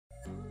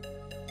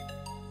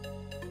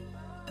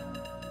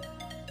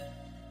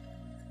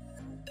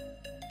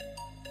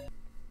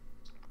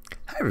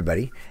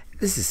everybody,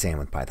 this is Sam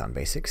with Python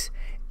Basics,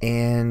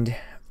 and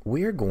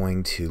we're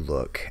going to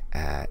look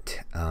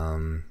at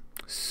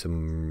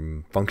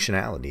some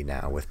functionality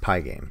now with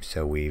Pygame.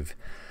 So we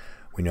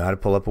know how to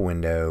pull up a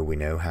window, we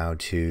know how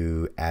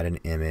to add an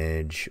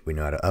image, we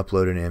know how to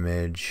upload an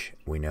image,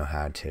 we know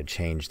how to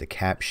change the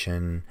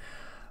caption,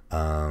 we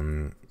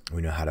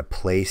know how to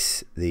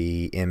place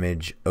the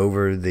image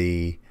over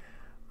the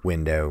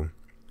window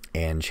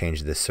and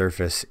change the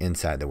surface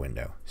inside the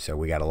window. So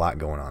we got a lot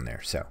going on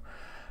there. So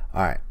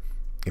alright,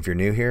 if you're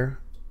new here,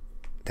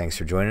 thanks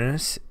for joining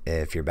us.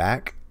 If you're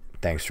back,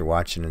 thanks for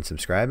watching and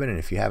subscribing. And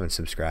if you haven't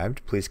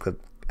subscribed, please click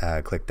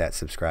that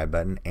subscribe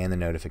button and the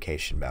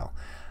notification bell.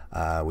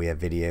 We have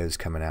videos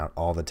coming out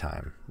all the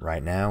time.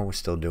 Right now, we're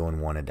still doing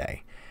one a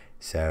day.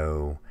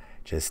 So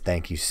just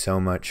thank you so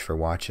much for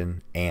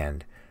watching.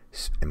 And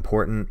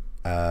important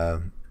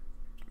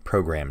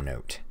program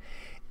note.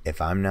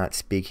 If I'm not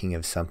speaking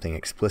of something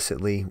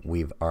explicitly,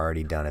 we've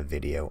already done a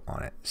video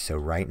on it. So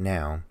right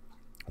now,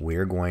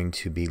 we're going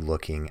to be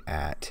looking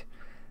at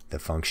the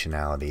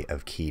functionality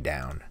of key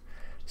down.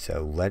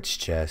 So let's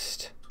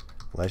just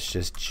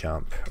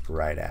jump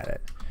right at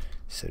it.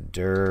 So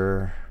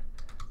dir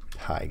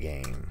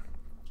pygame.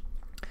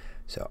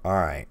 So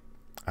alright,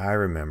 I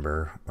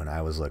remember when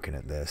I was looking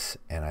at this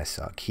and I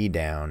saw key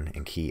down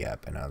and key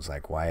up, and I was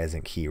like, why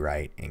isn't key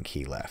right and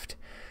key left?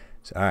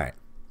 So alright,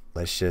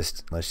 let's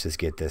just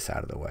get this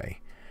out of the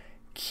way.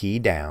 Key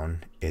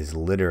down is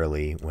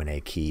literally when a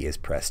key is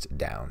pressed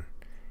down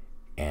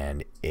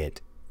and it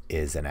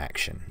is an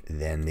action.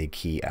 Then the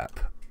key up.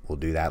 We'll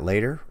do that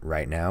later.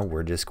 Right now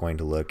we're just going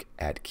to look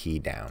at key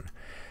down.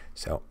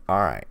 So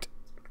alright,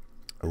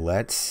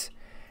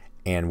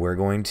 and we're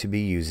going to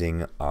be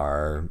using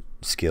our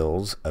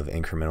skills of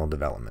incremental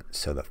development.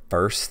 So the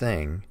first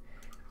thing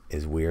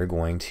is we're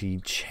going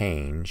to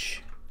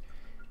change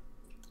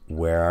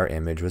where our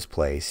image was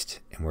placed,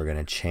 and we're going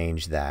to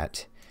change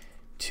that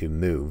to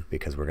move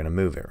because we're going to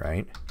move it,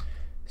 right?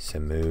 So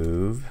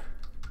move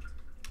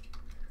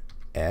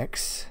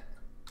X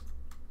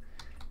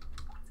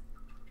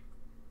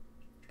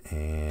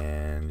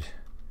and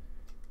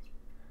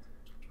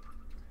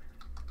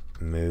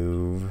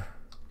move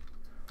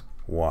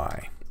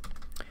Y.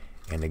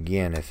 And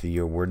again, if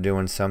we're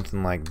doing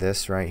something like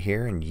this right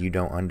here and you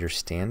don't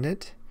understand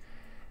it,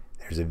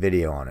 there's a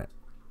video on it.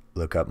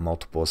 Look up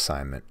multiple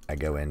assignment. I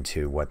go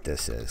into what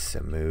this is.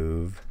 So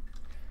move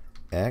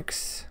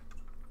X,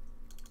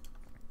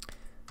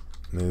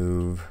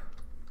 move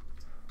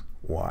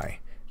Y.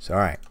 So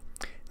alright,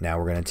 now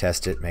we're going to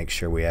test it, make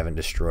sure we haven't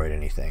destroyed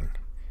anything.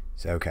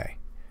 So okay,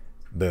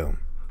 boom,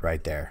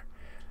 right there.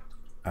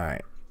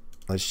 Alright,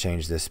 let's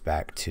change this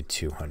back to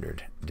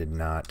 200. Did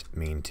not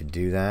mean to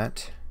do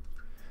that.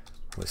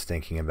 Was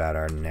thinking about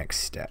our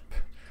next step.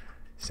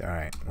 So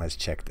alright, let's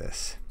check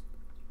this.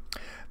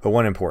 But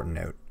one important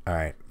note,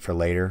 alright, for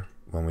later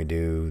when we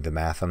do the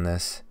math on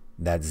this,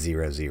 that's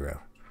 0,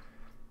 0.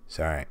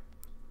 So alright,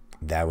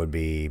 that would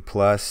be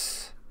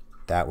plus,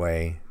 that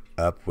way,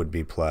 up would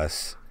be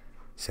plus,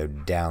 so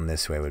down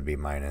this way would be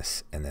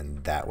minus, and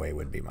then that way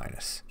would be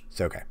minus.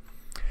 So okay,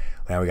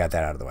 now we got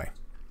that out of the way.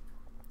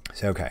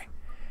 So okay,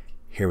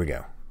 here we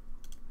go.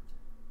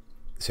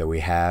 So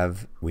we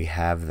have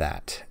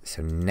that.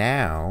 So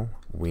now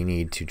we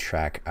need to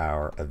track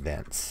our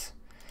events,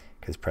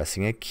 because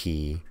pressing a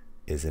key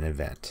is an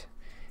event.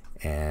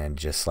 And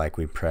just like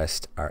we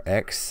pressed our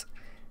X,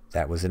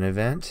 that was an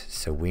event.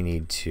 So we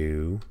need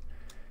to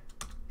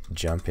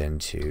jump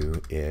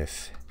into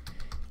if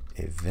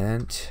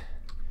event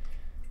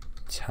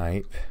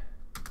type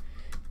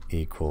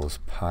equals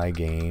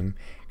pygame,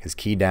 because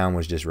key down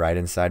was just right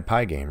inside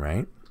pygame,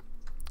 right?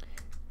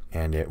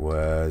 And it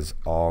was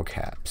all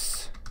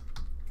caps.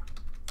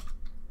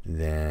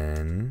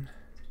 Then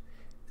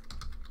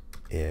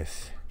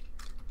if,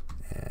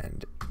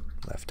 and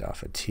left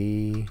off a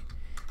T,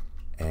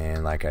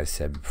 and like I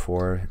said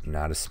before,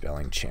 not a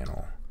spelling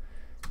channel.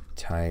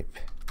 Type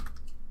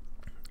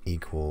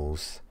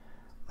equals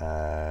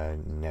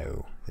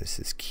no, this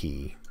is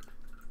key,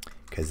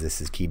 because this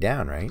is key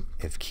down, right?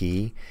 If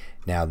key,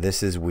 now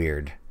this is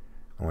weird.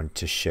 I want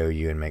to show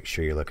you and make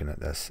sure you're looking at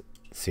this.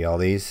 See all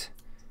these?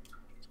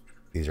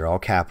 These are all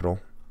capital,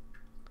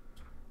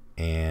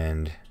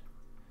 and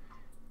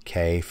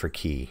K for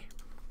key.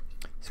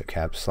 So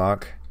caps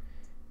lock,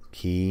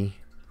 key,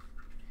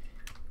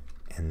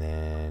 and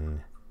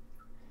then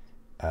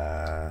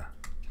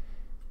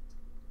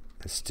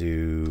let's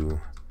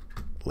do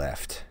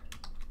left.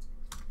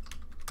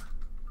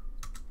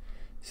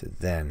 So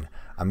then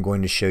I'm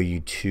going to show you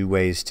two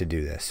ways to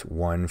do this.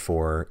 One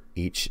for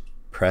each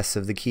press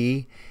of the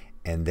key,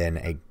 and then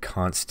a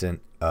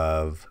constant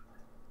of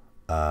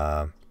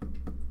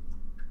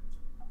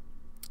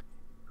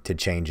to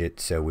change it,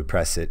 so we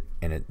press it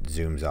and it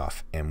zooms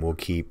off, and we'll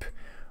keep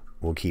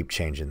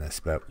changing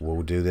this, but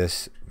we'll do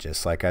this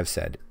just like I've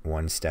said,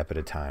 one step at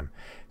a time.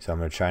 So I'm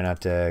going to try not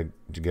to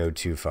go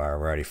too far.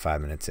 We're already 5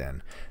 minutes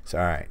in. So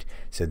alright,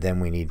 so then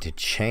we need to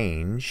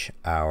change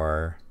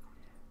our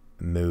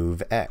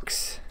move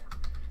X.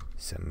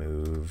 So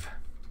move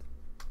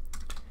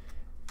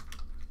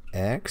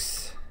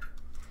x,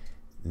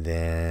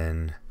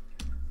 then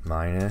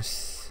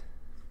minus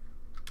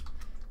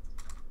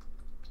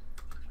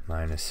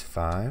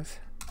 5,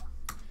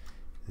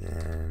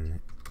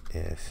 then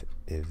if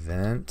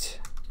event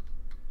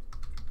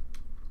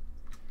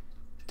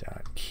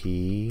dot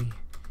key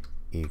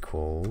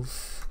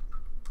equals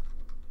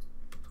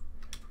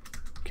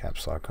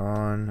caps lock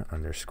on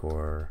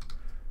underscore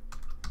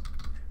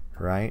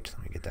right.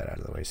 Let me get that out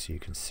of the way so you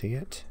can see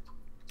it.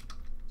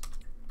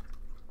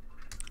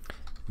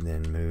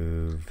 Then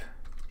move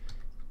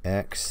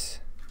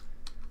x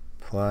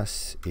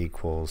plus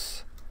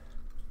equals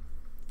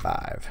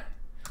 5.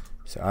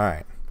 So all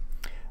right,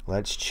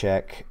 let's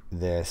check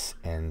this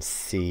and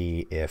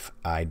see if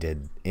I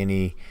did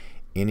any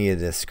of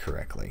this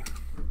correctly.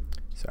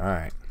 So all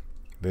right,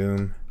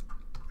 boom.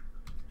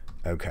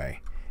 Okay,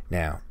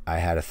 now I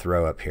had a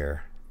throw up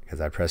here because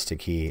I pressed a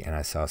key and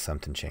I saw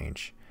something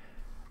change.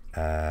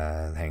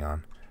 Hang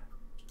on,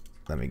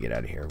 let me get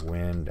out of here.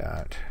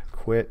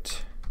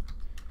 Win.quit.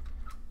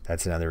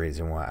 That's another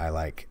reason why I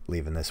like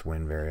leaving this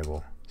win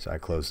variable. So I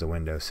close the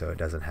window so it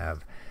doesn't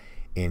have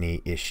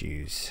any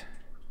issues.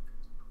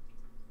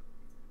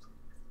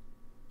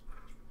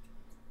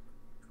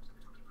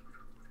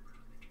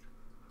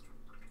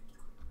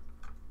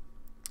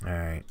 All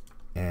right,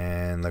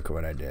 and look at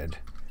what I did.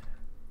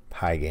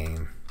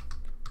 Pygame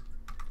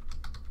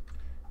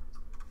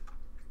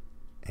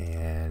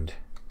and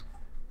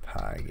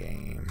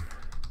pygame.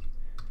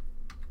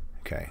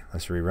 Okay,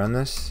 let's rerun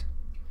this.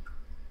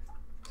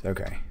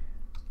 Okay.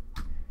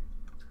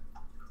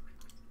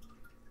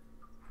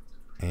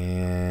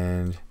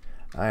 And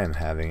I am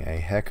having a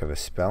heck of a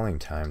spelling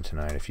time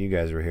tonight. If you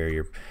guys were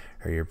here,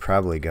 you're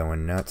probably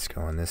going nuts,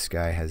 going, this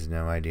guy has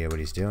no idea what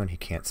he's doing. He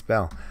can't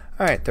spell.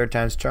 All right, third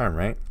time's charm,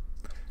 right?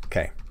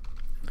 Okay.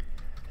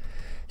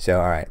 So,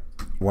 all right,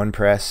 one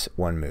press,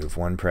 one move,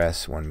 one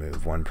press, one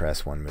move, one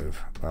press, one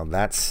move. Well,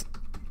 that's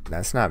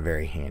not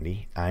very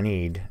handy. I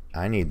need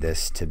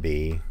this to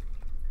be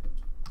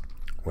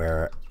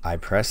where I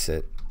press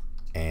it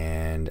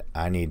and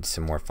I need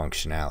some more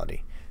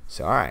functionality.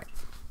 So, all right,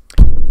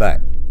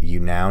 but you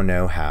now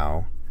know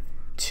how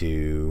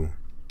to,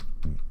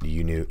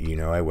 you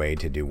know a way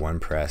to do one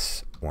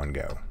press, one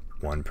go,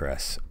 one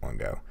press, one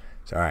go.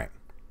 So, all right,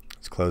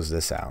 let's close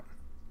this out.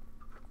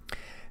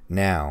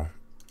 Now,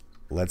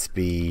 let's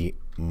be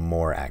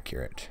more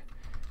accurate.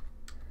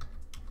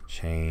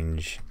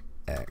 Change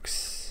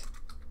x,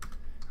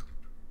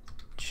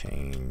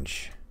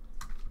 change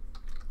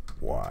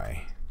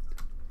y,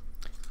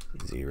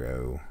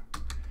 0,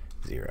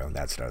 0.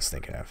 That's what I was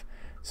thinking of.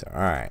 So,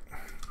 all right,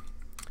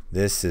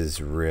 this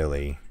is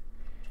really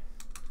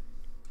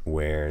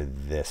where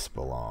this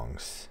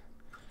belongs.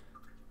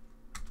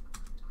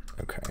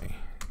 Okay,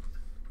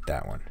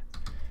 that one.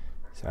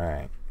 So, all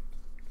right.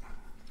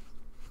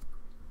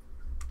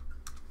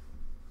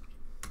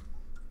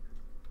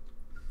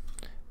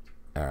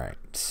 All right,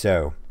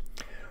 so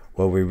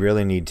what we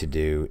really need to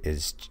do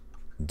is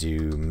do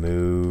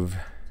move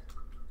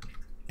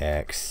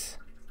x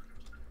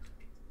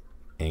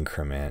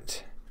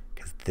increment,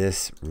 because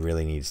this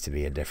really needs to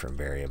be a different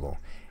variable,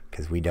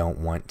 because we don't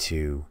want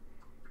to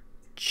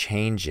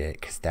change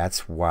it, because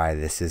that's why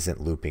this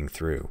isn't looping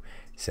through.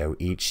 So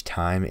each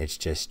time it's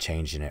just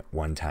changing it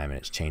one time and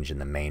it's changing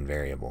the main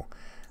variable.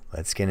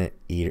 Let's get an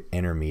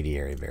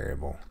intermediary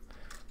variable.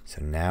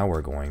 So now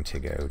we're going to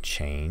go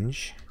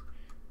change,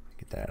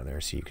 get that out of there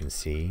so you can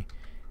see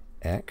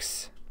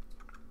x.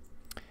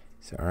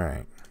 So all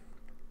right,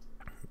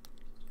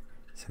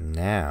 so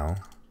now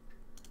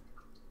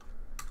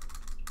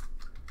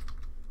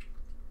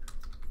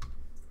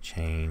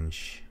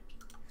change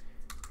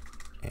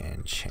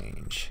and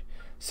change.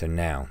 So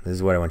now this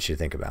is what I want you to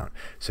think about.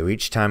 So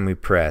each time we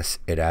press,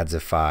 it adds a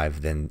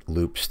 5, then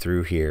loops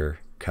through here,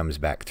 comes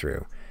back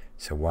through.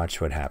 So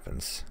watch what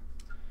happens.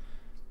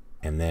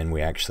 And then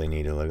we actually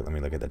need to look, let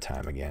me look at the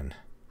time again.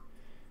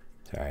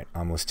 All right,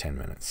 almost 10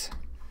 minutes.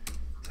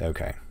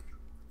 Okay.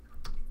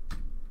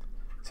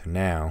 So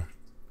now,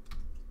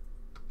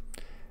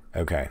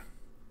 okay.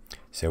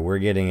 So we're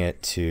getting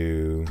it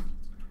to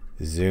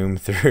zoom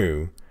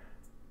through,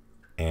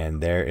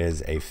 and there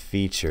is a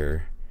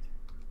feature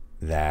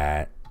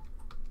that,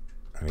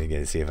 let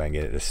me see if I can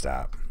get it to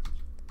stop.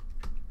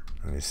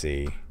 Let me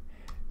see.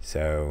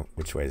 So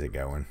which way is it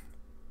going?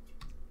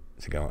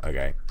 Is it going?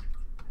 Okay.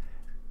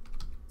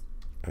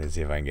 Let me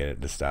see if I can get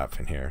it to stop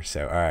in here.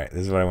 So, all right,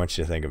 this is what I want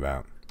you to think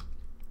about.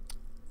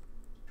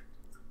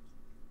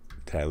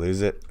 Did I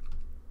lose it?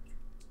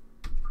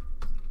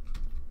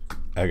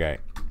 Okay.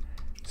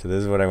 So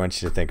this is what I want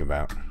you to think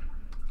about.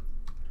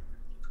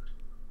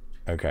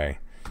 Okay.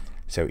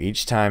 So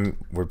each time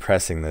we're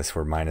pressing this,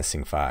 we're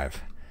minusing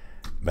 5.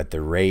 But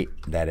the rate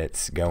that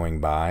it's going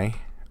by,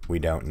 we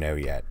don't know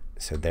yet.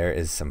 So there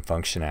is some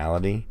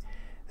functionality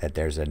that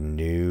there's a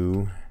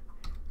new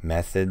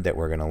method that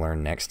we're going to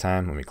learn next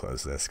time. Let me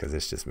close this because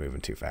it's just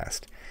moving too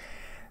fast.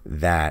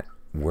 That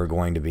we're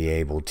going to be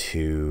able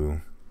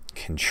to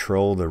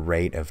control the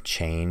rate of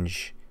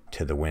change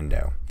to the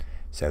window.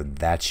 So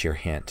that's your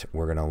hint.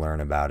 We're going to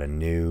learn about a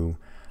new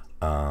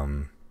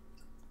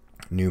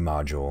new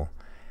module,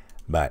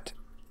 but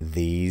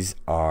this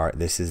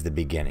is the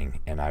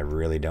beginning, and I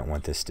really don't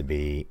want this to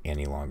be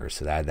any longer.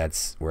 So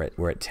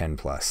we're at 10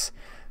 plus.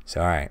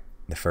 So all right,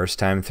 the first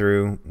time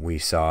through we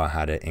saw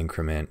how to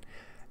increment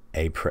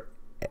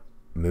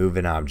move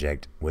an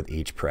object with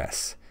each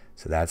press.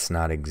 So that's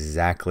not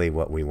exactly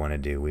what we want to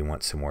do. We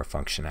want some more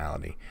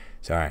functionality.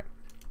 So all right,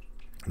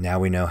 now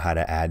we know how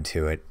to add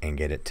to it and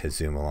get it to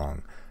zoom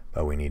along,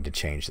 but we need to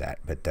change that.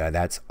 But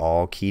that's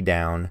all key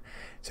down.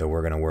 So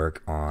we're going to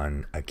work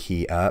on a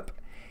key up,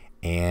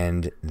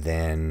 and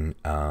then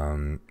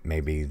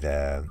maybe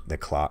the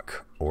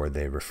clock or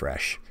the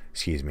refresh,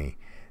 excuse me,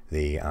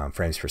 the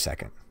frames per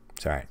second.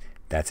 So all right,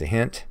 that's a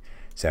hint.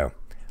 So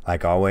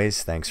like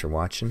always, thanks for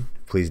watching.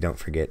 Please don't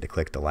forget to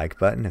click the like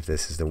button if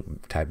this is the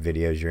type of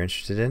videos you're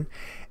interested in.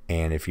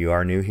 And if you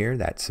are new here,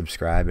 that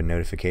subscribe and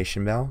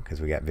notification bell,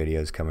 because we got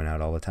videos coming out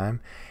all the time.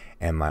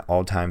 And my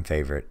all-time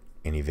favorite,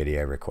 any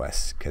video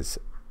requests, because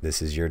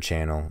this is your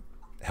channel.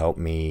 Help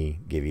me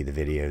give you the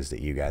videos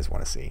that you guys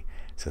want to see.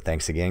 So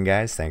thanks again,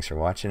 guys. Thanks for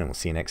watching, and we'll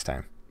see you next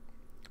time.